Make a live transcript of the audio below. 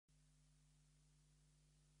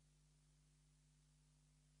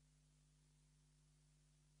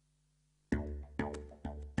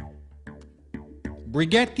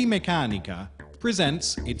Brighetti Meccanica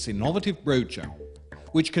presents its innovative broocher,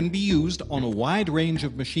 which can be used on a wide range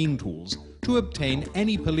of machine tools to obtain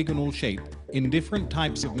any polygonal shape in different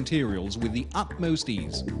types of materials with the utmost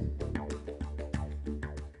ease.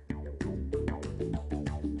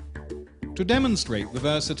 To demonstrate the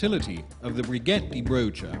versatility of the Brighetti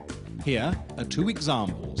broocher, here are two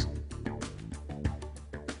examples.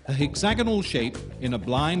 A hexagonal shape in a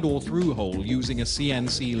blind or through hole using a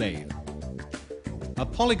CNC lathe. A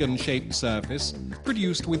polygon-shaped surface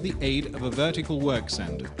produced with the aid of a vertical work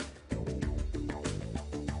center.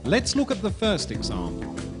 Let's look at the first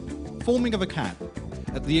example, forming of a cap,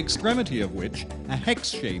 at the extremity of which a hex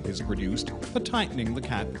shape is produced for tightening the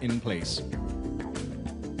cap in place.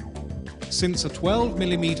 Since a 12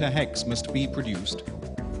 mm hex must be produced,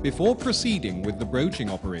 before proceeding with the broaching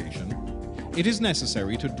operation, it is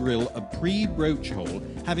necessary to drill a pre-broach hole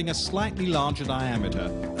having a slightly larger diameter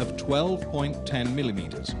of 12.10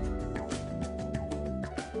 mm.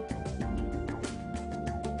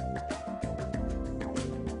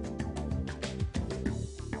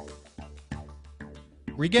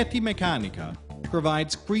 Brighetti Meccanica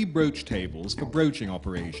provides pre-broach tables for broaching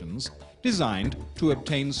operations designed to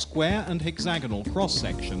obtain square and hexagonal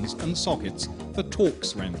cross-sections and sockets for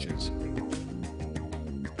Torx wrenches.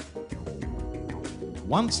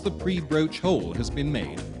 Once the pre-broach hole has been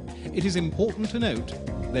made, it is important to note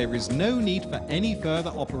there is no need for any further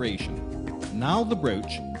operation. Now the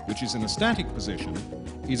broach, which is in a static position,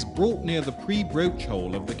 is brought near the pre-broach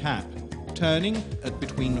hole of the cap, turning at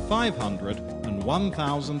between 500 and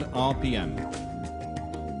 1000 RPM.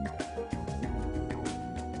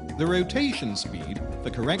 The rotation speed for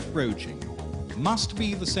correct broaching must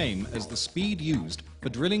be the same as the speed used for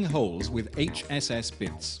drilling holes with HSS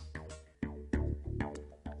bits.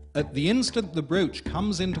 At the instant the broach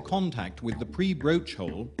comes into contact with the pre-broach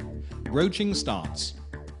hole, broaching starts.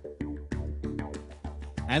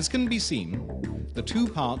 As can be seen, the two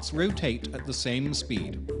parts rotate at the same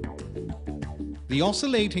speed. The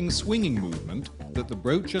oscillating swinging movement that the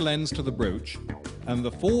broacher lends to the broach and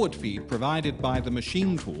the forward feed provided by the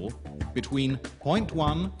machine tool between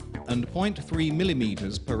 0.1 and 0.3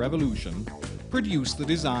 millimeters per revolution produce the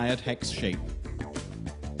desired hex shape.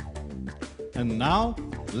 And now,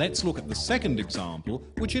 let's look at the second example,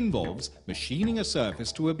 which involves machining a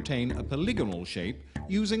surface to obtain a polygonal shape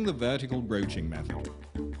using the vertical broaching method.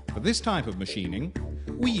 For this type of machining,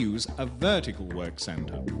 we use a vertical work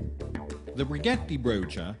center. The Brighetti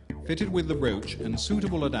broocher, fitted with the broach and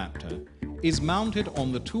suitable adapter, is mounted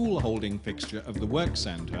on the tool holding fixture of the work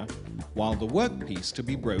center, while the workpiece to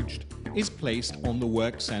be broached is placed on the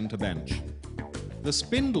work center bench. The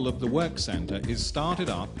spindle of the work center is started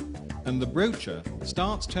up and the broacher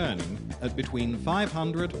starts turning at between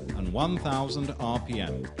 500 and 1000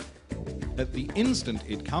 RPM. At the instant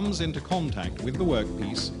it comes into contact with the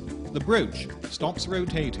workpiece, the broach stops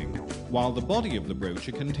rotating while the body of the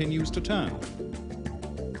broacher continues to turn.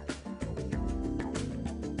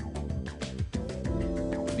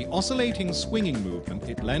 The oscillating swinging movement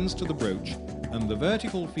it lends to the broach and the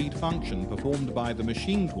vertical feed function performed by the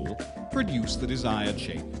machine tool produce the desired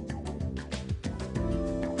shape.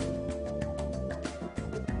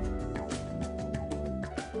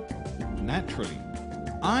 Naturally,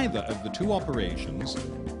 either of the two operations,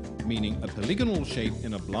 meaning a polygonal shape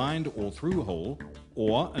in a blind or through hole,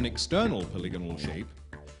 or an external polygonal shape,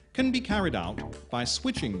 can be carried out by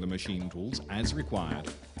switching the machine tools as required.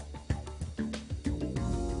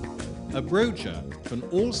 A broocher can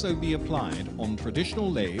also be applied on traditional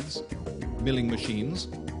lathes, milling machines,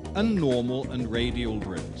 and normal and radial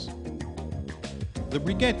drills. The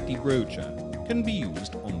Brighetti broocher can be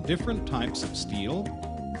used on different types of steel,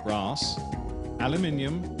 brass,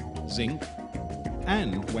 aluminium, zinc,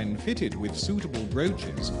 and when fitted with suitable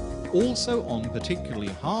broaches, also on particularly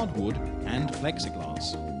hardwood and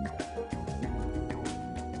plexiglass.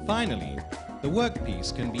 Finally, the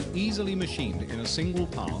workpiece can be easily machined in a single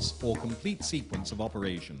pass or complete sequence of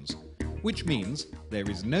operations, which means there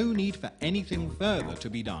is no need for anything further to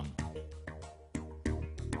be done.